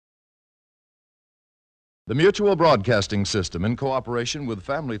The Mutual Broadcasting System, in cooperation with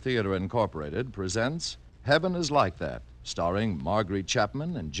Family Theater Incorporated, presents Heaven is Like That, starring Marguerite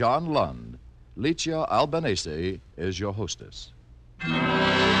Chapman and John Lund. Licia Albanese is your hostess.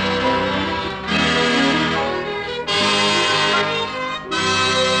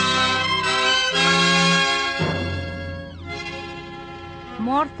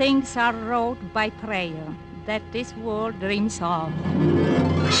 More things are wrought by prayer that this world dreams of.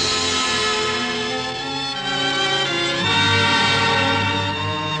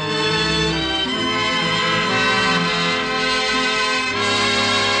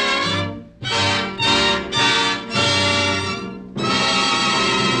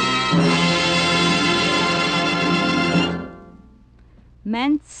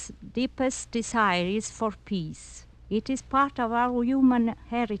 Man's deepest desire is for peace. It is part of our human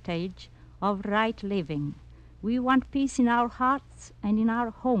heritage of right living. We want peace in our hearts and in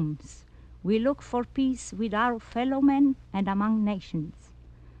our homes. We look for peace with our fellow men and among nations.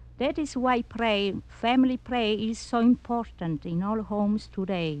 That is why family prayer is so important in all homes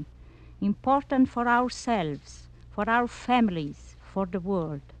today. Important for ourselves, for our families, for the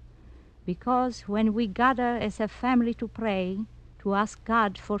world. Because when we gather as a family to pray, to ask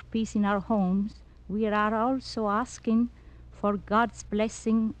God for peace in our homes, we are also asking for God's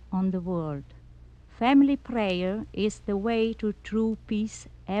blessing on the world. Family prayer is the way to true peace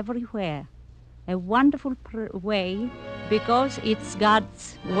everywhere. A wonderful way because it's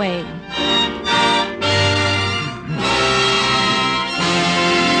God's way.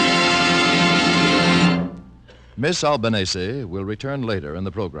 Miss Albanese will return later in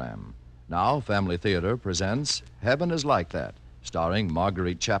the program. Now, Family Theater presents Heaven is Like That, starring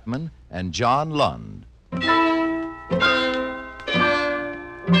Marguerite Chapman and John Lund.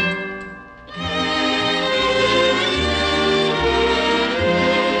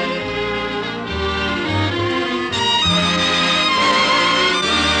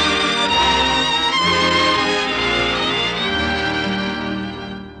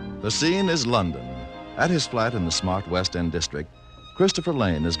 The scene is London. At his flat in the smart West End district, Christopher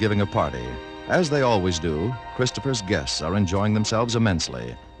Lane is giving a party. As they always do, Christopher's guests are enjoying themselves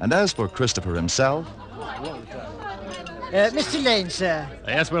immensely. And as for Christopher himself... Mr. Lane, sir.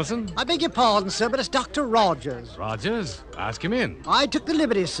 Yes, Wilson? I beg your pardon, sir, but it's Dr. Rogers. Rogers? Ask him in. I took the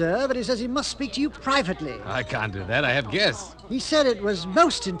liberty, sir, but he says he must speak to you privately. I can't do that. I have guests. He said it was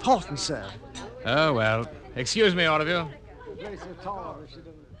most important, sir. Oh, well. Excuse me, all of you.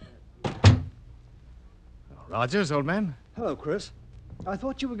 Rogers, old man? Hello, Chris. I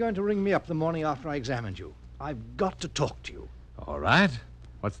thought you were going to ring me up the morning after I examined you. I've got to talk to you. All right.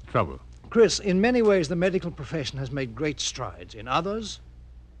 What's the trouble? Chris, in many ways, the medical profession has made great strides. In others,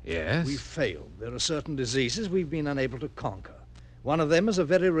 Yes? we've failed. There are certain diseases we've been unable to conquer. One of them is a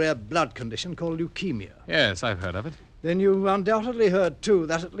very rare blood condition called leukemia. Yes, I've heard of it. Then you undoubtedly heard, too,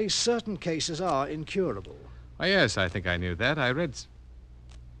 that at least certain cases are incurable. Oh, yes, I think I knew that. I read...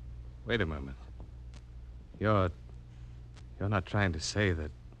 Wait a moment. You're not trying to say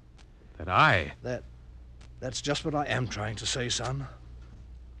that I... That's just what I am trying to say, son.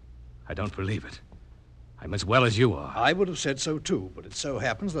 I don't believe it. I'm as well as you are. I would have said so, too, but it so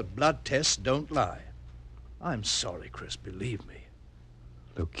happens that blood tests don't lie. I'm sorry, Chris, believe me.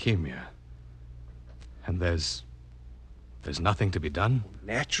 Leukemia. And there's nothing to be done?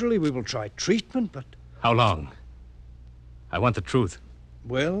 Naturally, we will try treatment, but... How long? I want the truth.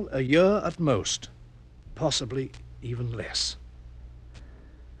 Well, a year at most. Possibly even less.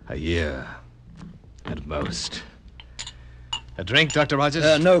 A year, at most. A drink, Dr.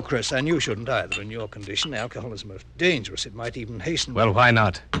 Rogers? No, Chris, and you shouldn't either. In your condition, alcohol is most dangerous. It might even hasten... Well, why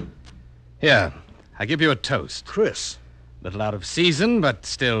not? Here, I give you a toast. Chris. Little out of season, but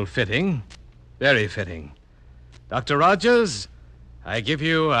still fitting. Very fitting. Dr. Rogers, I give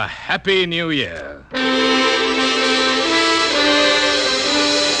you a Happy New Year.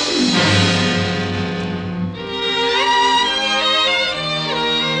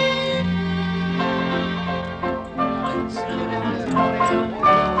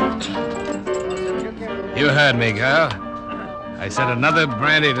 You heard me, girl. I said another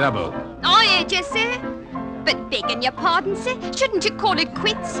brandy double. I heard you, sir. But begging your pardon, sir, shouldn't you call it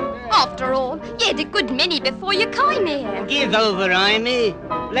quits? After all, you had a good many before you came here. Give over, Amy.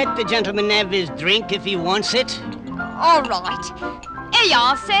 Let the gentleman have his drink if he wants it. All right. Here you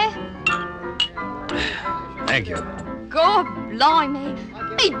are, sir. Thank you. God blimey.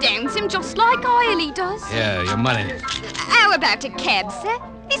 He downs him just like Eiley does. Yeah, your money. How about a cab, sir?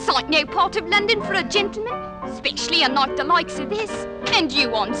 This ain't no part of London for a gentleman, especially a night the likes of this. And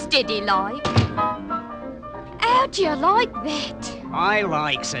you on steady like. How'd you like that? I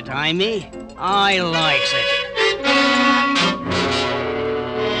likes it, Amy. I likes it.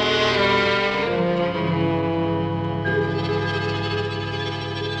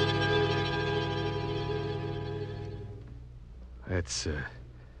 It's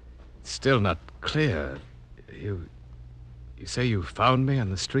still not clear. You say you found me on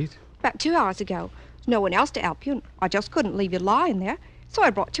the street? About 2 hours ago. There's no one else to help you, and I just couldn't leave you lying there, so I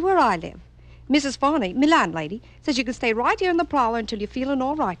brought you where I live. Mrs. Farney, my landlady, says you can stay right here in the parlor until you're feeling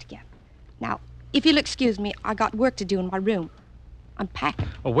all right again. Now, if you'll excuse me, I got work to do in my room. I'm packing.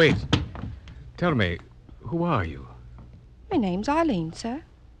 Oh, wait. Tell me, who are you? My name's Eileen, sir.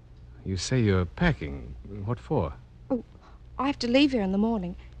 You say you're packing. What for? Oh, I have to leave here in the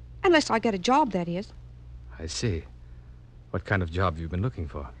morning. Unless I get a job, that is. I see. What kind of job have you been looking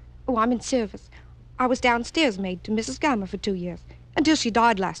for? Oh, I'm in service. I was downstairs maid to Mrs. Gamma for 2 years, until she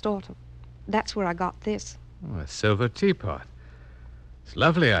died last autumn. That's where I got this. Oh, a silver teapot. It's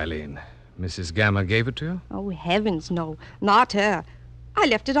lovely, Eileen. Mrs. Gamma gave it to you? Oh, heavens, no. Not her. I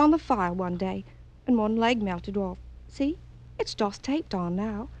left it on the fire one day, and one leg melted off. See? It's just taped on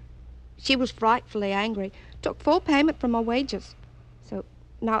now. She was frightfully angry, took full payment from my wages. So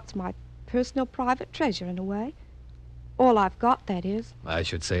now it's my personal private treasure in a way. All I've got, that is. I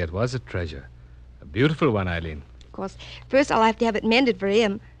should say it was a treasure. A beautiful one, Eileen. Of course, first I'll have to have it mended for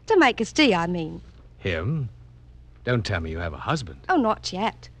him. To make us tea, I mean. Him? Don't tell me you have a husband. Oh, not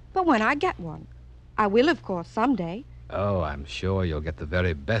yet. But when I get one. I will, of course, someday. Oh, I'm sure you'll get the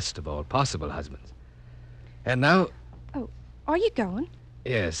very best of all possible husbands. And now... Oh, are you going?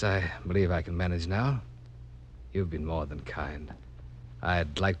 Yes, I believe I can manage now. You've been more than kind.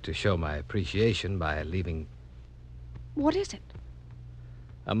 I'd like to show my appreciation by leaving... What is it?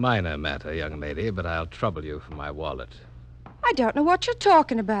 A minor matter, young lady, but I'll trouble you for my wallet. I don't know what you're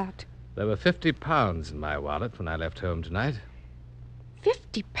talking about. There were 50 pounds in my wallet when I left home tonight.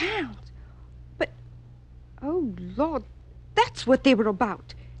 50 pounds? But, oh, Lord, that's what they were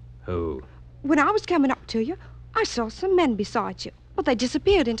about. Who? When I was coming up to you, I saw some men beside you, but they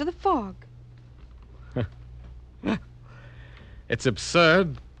disappeared into the fog. It's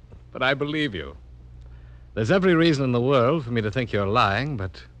absurd, but I believe you. There's every reason in the world for me to think you're lying,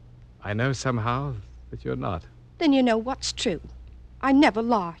 but I know somehow that you're not. Then you know what's true. I never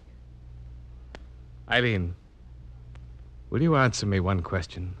lie. Eileen, will you answer me one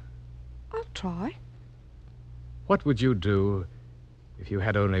question? I'll try. What would you do if you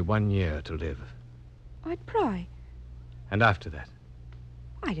had only 1 year to live? I'd pray. And after that?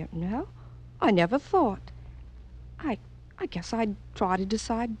 I don't know. I never thought. I guess I'd try to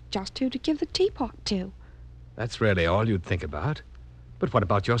decide just who to give the teapot to. That's really all you'd think about? But what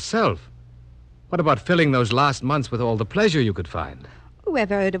about yourself? What about filling those last months with all the pleasure you could find?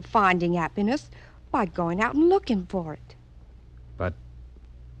 Whoever heard of finding happiness by going out and looking for it? But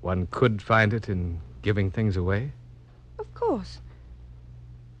one could find it in giving things away? Of course.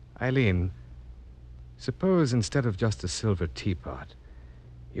 Eileen, suppose instead of just a silver teapot,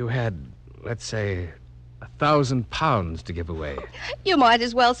 you had, let's say, 1,000 pounds to give away. You might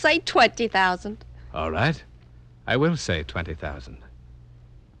as well say 20,000. All right. I will say 20,000.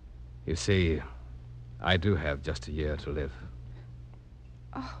 You see, I do have just a year to live.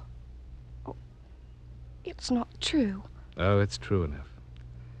 Oh, it's not true. Oh, it's true enough.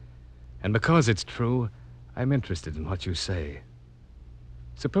 And because it's true, I'm interested in what you say.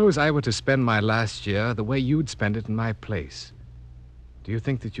 Suppose I were to spend my last year the way you'd spend it in my place. Do you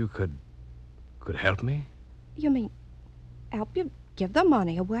think that you could help me? You mean help you give the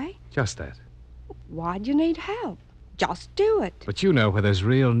money away? Just that. Why'd you need help? Just do it. But you know where there's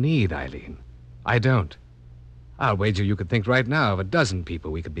real need, Eileen. I don't. I'll wager you could think right now of a dozen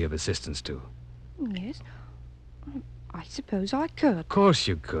people we could be of assistance to. Yes. I suppose I could. Of course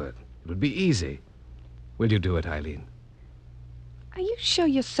you could. It would be easy. Will you do it, Eileen? Are you sure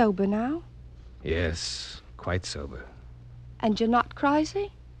you're sober now? Yes, quite sober. And you're not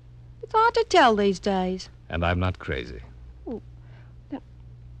crazy? It's hard to tell these days. And I'm not crazy. Then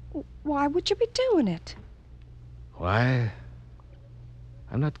why would you be doing it? Why?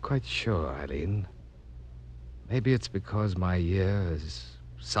 I'm not quite sure, Eileen. Maybe it's because my year is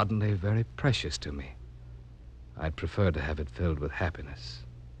suddenly very precious to me. I'd prefer to have it filled with happiness.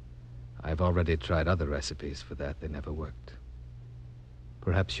 I've already tried other recipes for that. They never worked.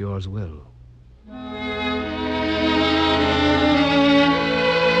 Perhaps yours will.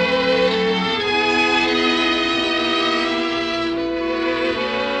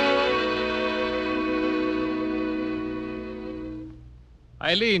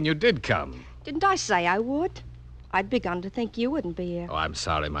 Eileen, you did come. Didn't I say I would? I'd begun to think you wouldn't be here. Oh, I'm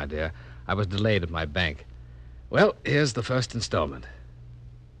sorry, my dear. I was delayed at my bank. Well, here's the first installment.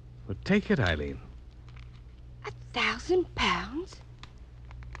 Well, take it, Eileen. £1,000?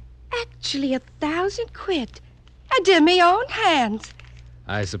 Actually, 1,000 quid. I did me own hands.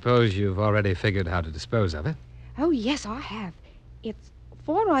 I suppose you've already figured how to dispose of it. Oh, yes, I have. It's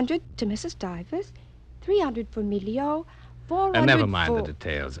 400 to Mrs. Divers, 300 for Emilio, 400 Never mind for... the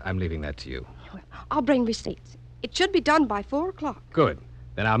details. I'm leaving that to you. Well, I'll bring receipts. It should be done by 4 o'clock. Good.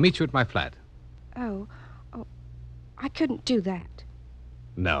 Then I'll meet you at my flat. Oh, I couldn't do that.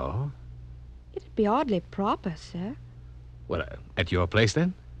 No? It'd be oddly proper, sir. Well, at your place,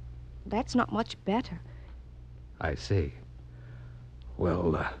 then? That's not much better. I see.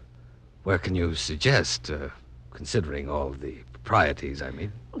 Well, where can you suggest, considering all the proprieties, I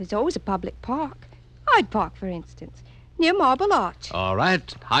mean? Well, there's always a public park. Hyde Park, for instance, near Marble Arch. All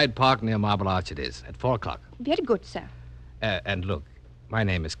right. Hyde Park near Marble Arch it is, at 4 o'clock. Very good, sir. And look, my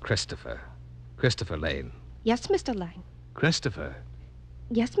name is Christopher. Christopher Lane. Yes, Mr. Lane. Christopher?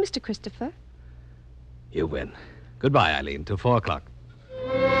 Yes, Mr. Christopher. You win. Goodbye, Eileen, till 4 o'clock.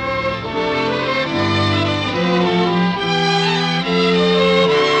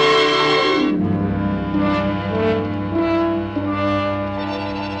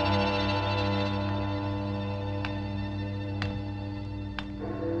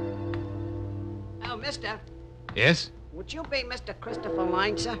 Oh, mister, Yes? would you be Mr. Christopher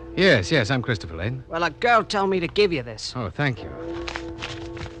Lane, sir? Yes, I'm Christopher Lane. Well, a girl told me to give you this. Oh, thank you.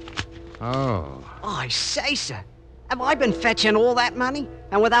 Oh, I say, sir, have I been fetching all that money,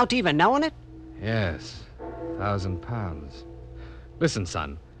 and without even knowing it? yes. £1,000. Listen,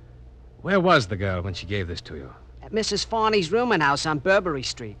 son, where was the girl when she gave this to you? At Mrs. Farney's rooming house on Burberry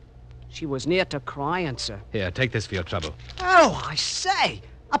Street. She was near to crying, sir. Here, take this for your trouble. Oh, I say,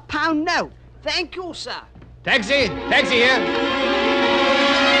 a pound note. Thank you, sir. Taxi! Taxi here!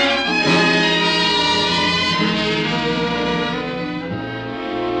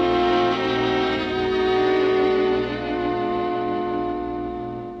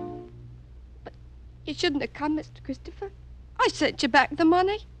 You shouldn't have come, Mr. Christopher. I sent you back the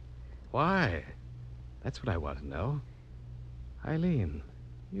money. Why? That's what I want to know. Eileen,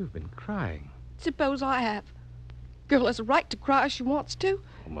 you've been crying. Suppose I have. Girl has a right to cry if she wants to.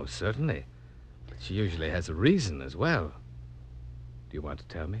 Almost certainly. But she usually has a reason as well. Do you want to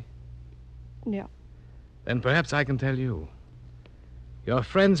tell me? No. Then perhaps I can tell you. Your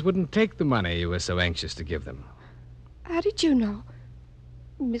friends wouldn't take the money you were so anxious to give them. How did you know?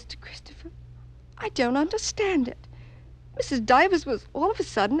 Mr. Christopher, I don't understand it. Mrs. Divers was all of a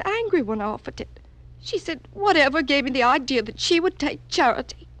sudden angry when I offered it. She said whatever gave me the idea that she would take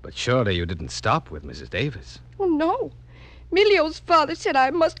charity. But surely you didn't stop with Mrs. Davis. Well, no. Emilio's father said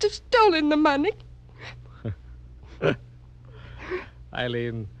I must have stolen the money.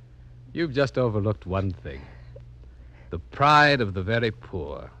 Eileen, you've just overlooked one thing. The pride of the very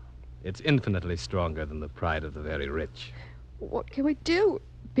poor. It's infinitely stronger than the pride of the very rich. What can we do?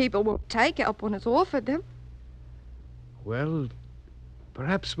 People won't take help when it's offered them. Well,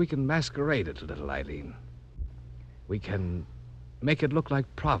 perhaps we can masquerade it a little, Eileen. We can make it look like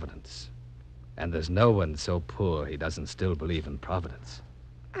Providence. And there's no one so poor he doesn't still believe in Providence.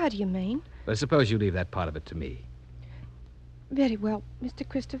 How do you mean? But suppose you leave that part of it to me. Very well, Mr.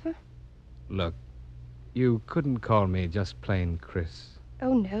 Christopher. Look, you couldn't call me just plain Chris.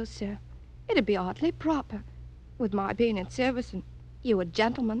 Oh, no, sir. It'd be oddly proper, with my being in service and you a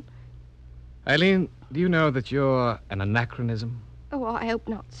gentleman. Eileen, do you know that you're an anachronism? Oh, I hope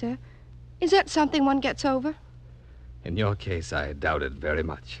not, sir. Is that something one gets over? In your case, I doubt it very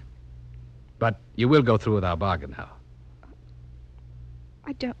much. But you will go through with our bargain now.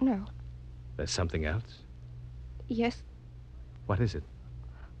 I don't know. There's something else? Yes, What is it?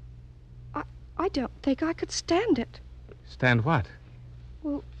 I don't think I could stand it. Stand what?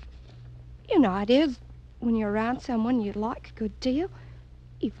 Well, you know how it is when you're around someone you like a good deal.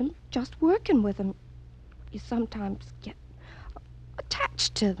 Even just working with them, you sometimes get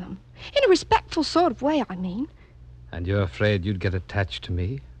attached to them. In a respectful sort of way, I mean. And you're afraid you'd get attached to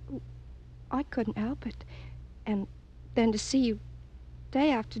me? I couldn't help it. And then to see you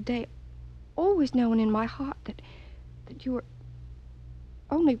day after day, always knowing in my heart that you were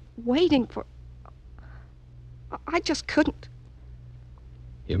only waiting for... I just couldn't.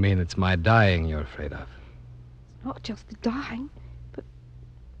 You mean it's my dying you're afraid of? It's not just the dying,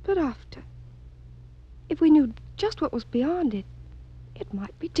 but after. If we knew just what was beyond it, it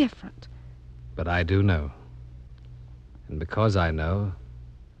might be different. But I do know. And because I know,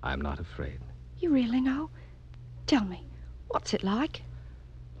 I'm not afraid. You really know? Tell me, what's it like?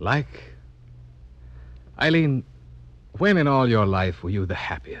 Like? Eileen, when in all your life were you the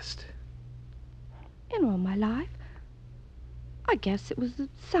happiest? in all my life. I guess it was the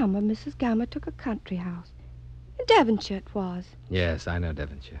summer Mrs. Gamma took a country house. In Devonshire it was. Yes, I know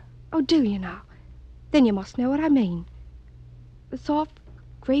Devonshire. Oh, do you now? Then you must know what I mean. The soft,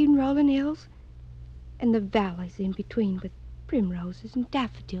 green rolling hills, and the valleys in between with primroses and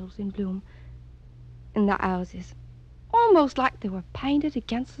daffodils in bloom. And the houses, almost like they were painted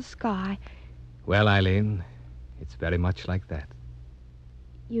against the sky. Well, Eileen, it's very much like that.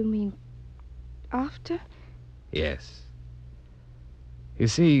 You mean after? Yes. You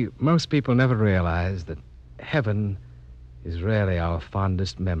see, most people never realize that heaven is really our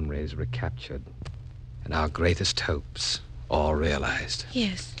fondest memories recaptured and our greatest hopes all realized.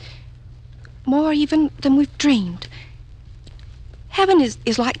 Yes. More even than we've dreamed. Heaven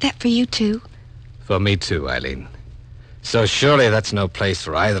is like that for you, too. For me, too, Eileen. So surely that's no place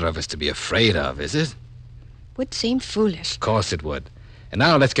for either of us to be afraid of, is it? Would seem foolish. Of course it would. And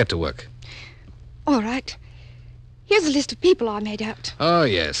now let's get to work. All right. Here's a list of people I made out. Oh,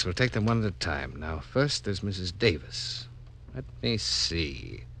 yes. We'll take them one at a time. Now, first, there's Mrs. Davis. Let me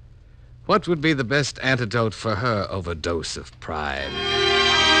see. What would be the best antidote for her overdose of pride?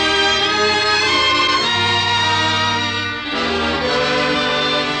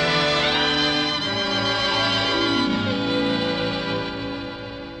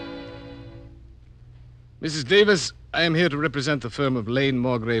 Mrs. Davis, I am here to represent the firm of Lane,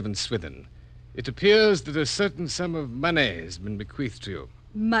 Morgrave, and Swithin. It appears that a certain sum of money has been bequeathed to you.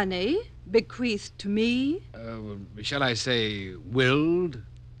 Money? Bequeathed to me? Shall I say willed?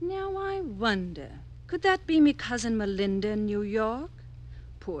 Now I wonder, could that be me cousin Melinda in New York?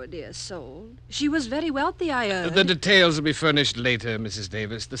 Poor dear soul. She was very wealthy, I heard. The details will be furnished later, Mrs.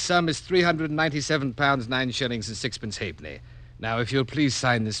 Davis. The sum is £397, 9 shillings and 6 halfpenny. Now, if you'll please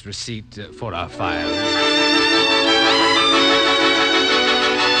sign this receipt for our files.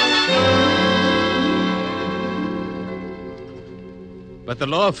 But the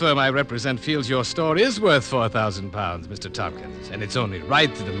law firm I represent feels your store is worth £4,000, Mr. Tompkins, and it's only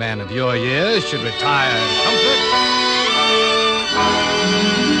right that a man of your years should retire in comfort.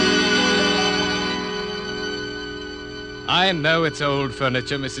 I know it's old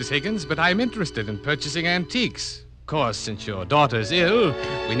furniture, Mrs. Higgins, but I'm interested in purchasing antiques. Of course, since your daughter's ill,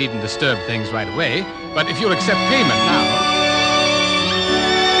 we needn't disturb things right away, but if you'll accept payment now...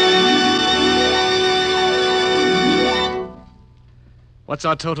 What's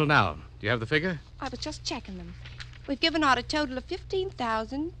our total now? Do you have the figure? I was just checking them. We've given out a total of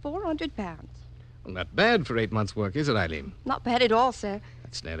 £15,400. Well, not bad for 8 months' work, is it, Eileen? Not bad at all, sir.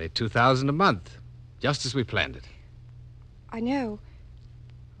 That's nearly $2,000 a month, just as we planned it. I know.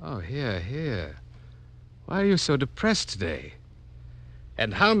 Oh, here. Why are you so depressed today?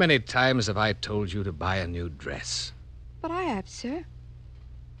 And how many times have I told you to buy a new dress? But I have, sir.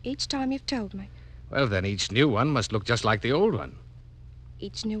 Each time you've told me. Well, then each new one must look just like the old one.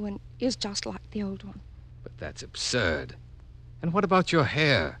 Each new one is just like the old one. But that's absurd. And what about your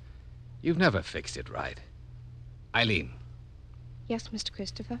hair? You've never fixed it right. Eileen. Yes, Mr.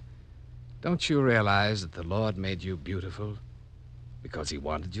 Christopher. Don't you realize that the Lord made you beautiful because he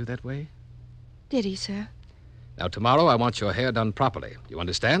wanted you that way? Did he, sir? Now, tomorrow I want your hair done properly. You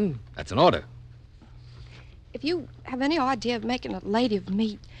understand? That's an order. If you have any idea of making a lady of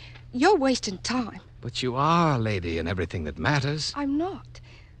me, you're wasting time. But you are a lady in everything that matters. I'm not.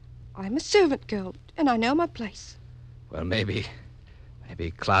 I'm a servant girl, and I know my place. Well, maybe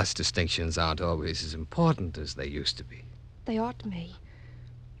class distinctions aren't always as important as they used to be. They are to me.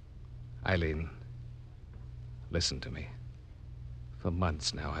 Eileen, listen to me. For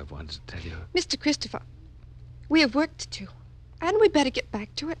months now, I've wanted to tell you. Mr. Christopher, we have work to do. Hadn't we better get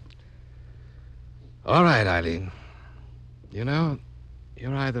back to it? All right, Eileen. You know,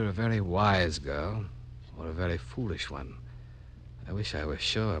 you're either a very wise girl or a very foolish one. I wish I were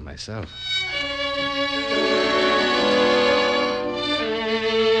sure myself.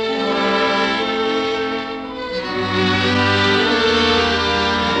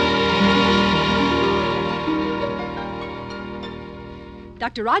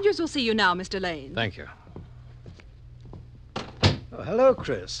 Dr. Rogers will see you now, Mr. Lane. Thank you. Oh, hello,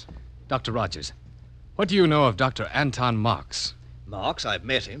 Chris. Dr. Rogers, what do you know of Dr. Anton Marx? Marx, I've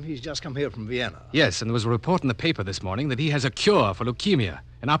met him. He's just come here from Vienna. Yes, and there was a report in the paper this morning that he has a cure for leukemia,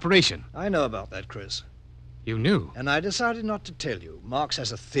 an operation. I know about that, Chris. You knew? And I decided not to tell you. Marx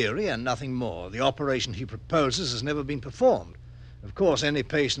has a theory and nothing more. The operation he proposes has never been performed. Of course, any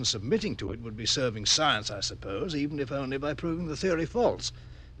patient submitting to it would be serving science, I suppose, even if only by proving the theory false.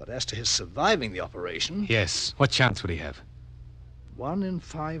 But as to his surviving the operation... Yes. What chance would he have? 1 in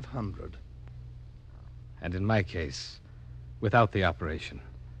 500. And in my case, without the operation,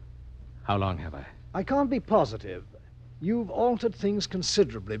 how long have I? I can't be positive. You've altered things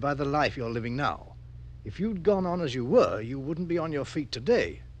considerably by the life you're living now. If you'd gone on as you were, you wouldn't be on your feet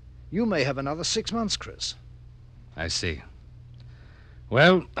today. You may have another 6 months, Chris. I see.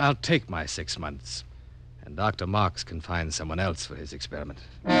 Well, I'll take my 6 months. And Dr. Marks can find someone else for his experiment.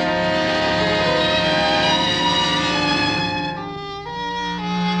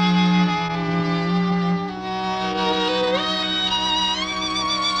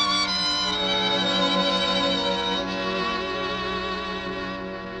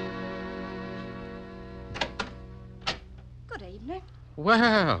 Good evening.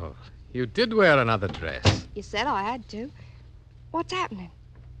 Well, you did wear another dress. You said I had to. What's happening?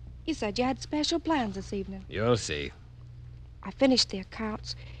 You said you had special plans this evening. You'll see. I finished the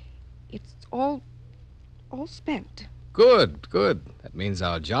accounts. It's all spent. Good, good. That means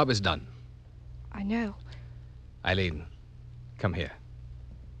our job is done. I know. Eileen, come here.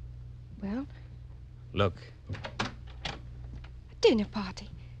 Well, Look, a dinner party.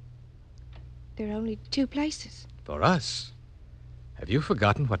 There are only 2 places. for us. Have you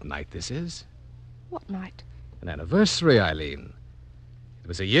forgotten what night this is? What night? An anniversary, Eileen. It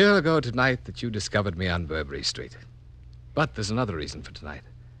was a year ago tonight that you discovered me on Burberry Street. But there's another reason for tonight.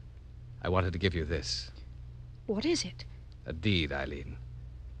 I wanted to give you this. What is it? A deed, Eileen.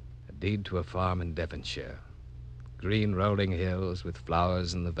 A deed to a farm in Devonshire. Green rolling hills with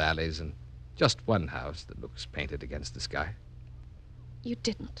flowers in the valleys and just one house that looks painted against the sky. You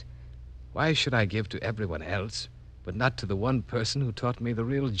didn't. Why should I give to everyone else, but not to the one person who taught me the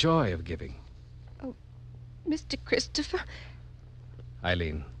real joy of giving? Mr. Christopher?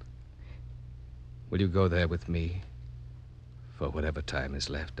 Eileen, will you go there with me? For whatever time is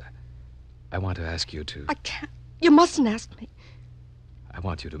left. I want to ask you to... I can't. You mustn't ask me. I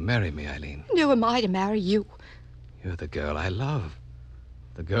want you to marry me, Eileen. Who am I to marry you? You're the girl I love.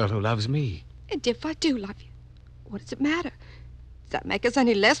 The girl who loves me. And if I do love you, what does it matter? Does that make us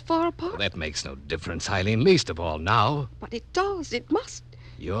any less far apart? Well, that makes no difference, Eileen, least of all now. But it does. It must.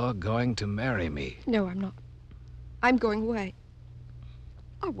 You're going to marry me. No, I'm not. I'm going away.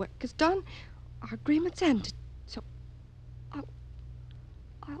 Our work is done. Our agreement's ended. So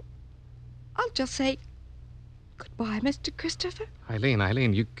I'll just say goodbye, Mr. Christopher.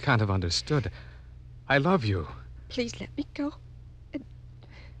 Eileen, you can't have understood. I love you. Please let me go. And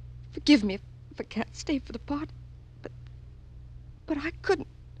forgive me if I can't stay for the party. But I couldn't.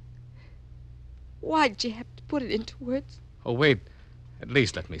 Why'd you have to put it into words? Oh, wait. At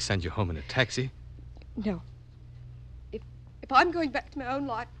least let me send you home in a taxi. No. If I'm going back to my own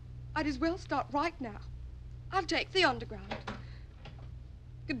life, I'd as well start right now. I'll take the underground.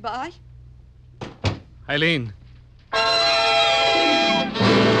 Goodbye. Eileen.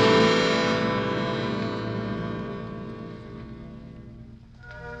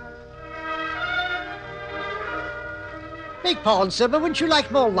 Beg pardon, sir, but wouldn't you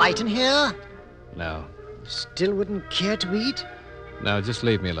like more light in here? No. Still wouldn't care to eat? No, just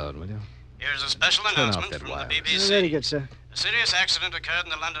leave me alone, will you? Here's a special Turn off announcement that from wire. the BBC. Very good, sir. A serious accident occurred in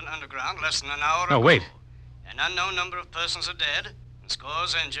the London Underground less than an hour No, ago. wait. An unknown number of persons are dead and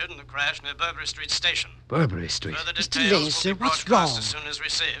scores injured in the crash near Burberry Street Station. Burberry Street. Further Mr. details Lane, will sir, be what's broadcast wrong? as soon as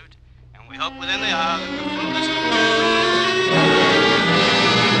received, and we hope within the hour that the full list of...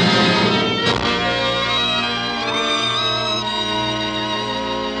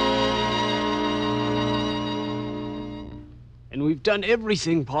 And we've done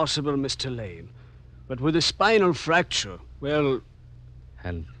everything possible, Mr. Lane. But with a spinal fracture, well,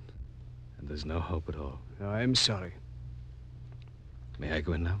 And there's no hope at all. I'm sorry. May I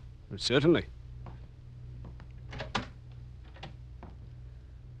go in now? Certainly.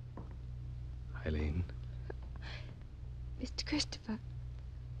 Eileen. Mr. Christopher.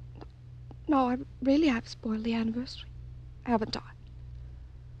 No, I really have spoiled the anniversary. Haven't I?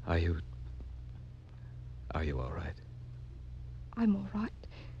 Are you all right? I'm all right.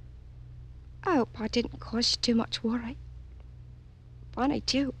 I hope I didn't cause you too much worry. Funny,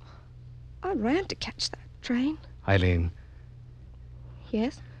 too. I ran to catch that train. Eileen,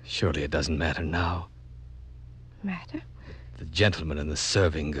 Yes? surely it doesn't matter now. Matter? The gentleman and the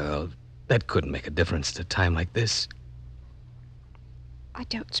serving girl, that couldn't make a difference at a time like this. I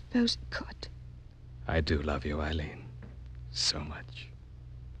don't suppose it could. I do love you, Eileen. So much.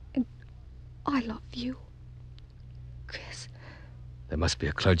 I love you. Chris. There must be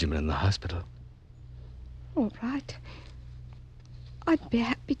a clergyman in the hospital. All right. I'd be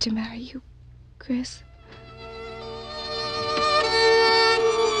happy to marry you, Chris.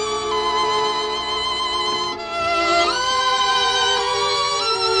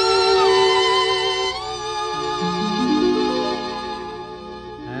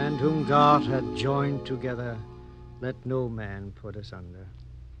 And whom God had joined together, let no man put us under.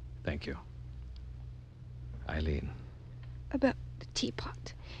 Thank you. Eileen. About the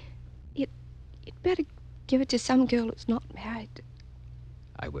teapot. You'd better give it to some girl who's not married.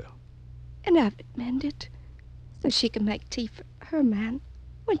 I will. And have it mended, so she can make tea for her man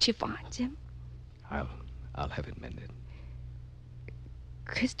when she finds him. I'll have it mended.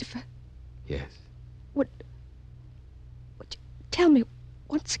 Christopher. Yes. Would you tell me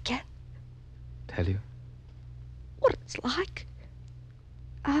once again Tell you? what it's like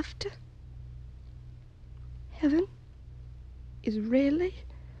after heaven is really?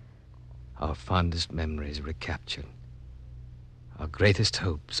 Our fondest memories recaptured. Our greatest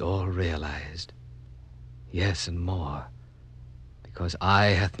hopes all realized. Yes, and more. Because eye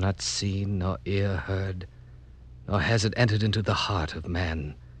hath not seen, nor ear heard, nor has it entered into the heart of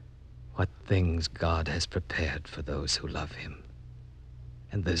man what things God has prepared for those who love him.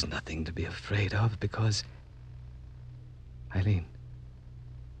 And there's nothing to be afraid of because... Eileen.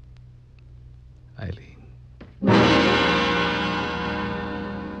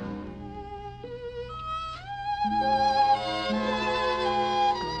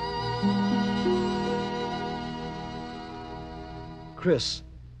 Chris,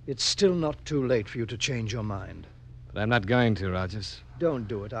 it's still not too late for you to change your mind. But I'm not going to, Rogers. Don't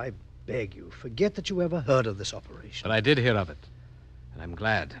do it, I beg you. Forget that you ever heard of this operation. But I did hear of it. And I'm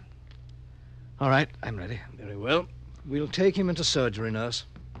glad. All right, I'm ready. Very well. We'll take him into surgery, nurse.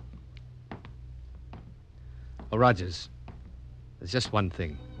 Oh, Rogers, there's just one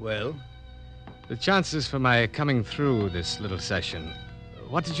thing. Well? The chances for my coming through this little session,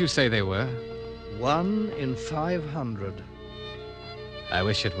 what did you say they were? 1 in 500. I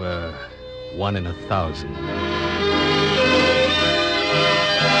wish it were 1 in 1,000.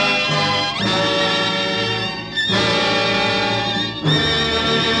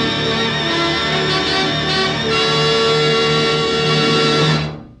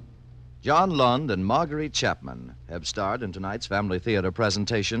 John Lund and Marguerite Chapman have starred in tonight's Family Theater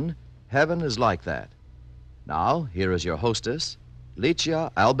presentation, Heaven is Like That. Now, here is your hostess,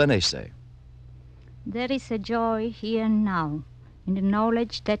 Licia Albanese. There is a joy here and now in the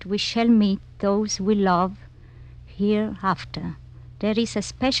knowledge that we shall meet those we love hereafter. There is a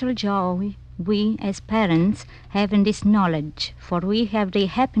special joy we as parents have in this knowledge, for we have the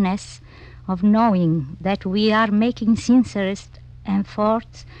happiness of knowing that we are making sincerest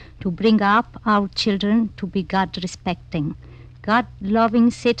efforts to bring up our children to be God-respecting,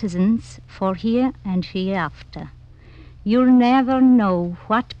 God-loving citizens for here and hereafter. You'll never know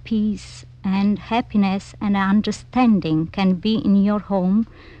what peace and happiness and understanding can be in your home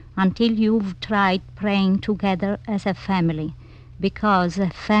until you've tried praying together as a family, because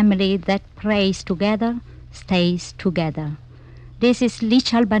a family that prays together stays together. This is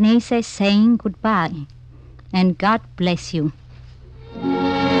Licia Albanese saying goodbye, and God bless you.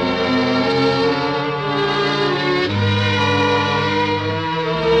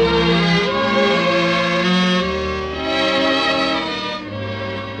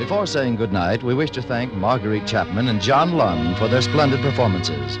 Before saying goodnight, we wish to thank Marguerite Chapman and John Lund for their splendid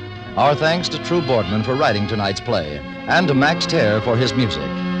performances. Our thanks to True Boardman for writing tonight's play, and to Max Terr for his music.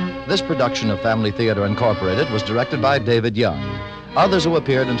 This production of Family Theater Incorporated was directed by David Young. Others who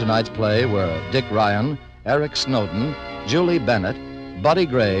appeared in tonight's play were Dick Ryan, Eric Snowden, Julie Bennett, Buddy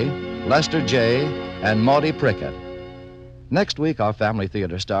Gray, Lester J., and Maudie Prickett. Next week, our Family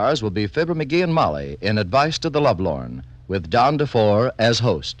Theater stars will be Fibber McGee and Molly in Advice to the Lovelorn, with Don DeFore as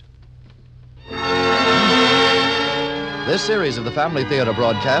host. This series of the Family Theater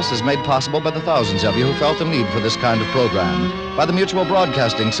broadcast is made possible by the thousands of you who felt the need for this kind of program, by the Mutual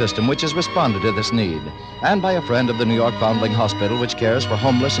Broadcasting System, which has responded to this need, and by a friend of the New York Foundling Hospital, which cares for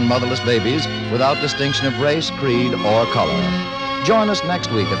homeless and motherless babies without distinction of race, creed, or color. Join us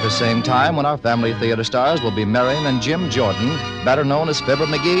next week at the same time when our Family Theater stars will be Marion and Jim Jordan, better known as Fibber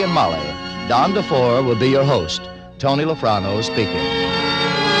McGee and Molly. Don DeFore will be your host. Tony Lafrano speaking.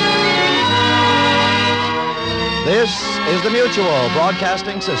 This is the Mutual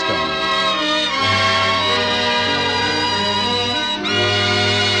Broadcasting System.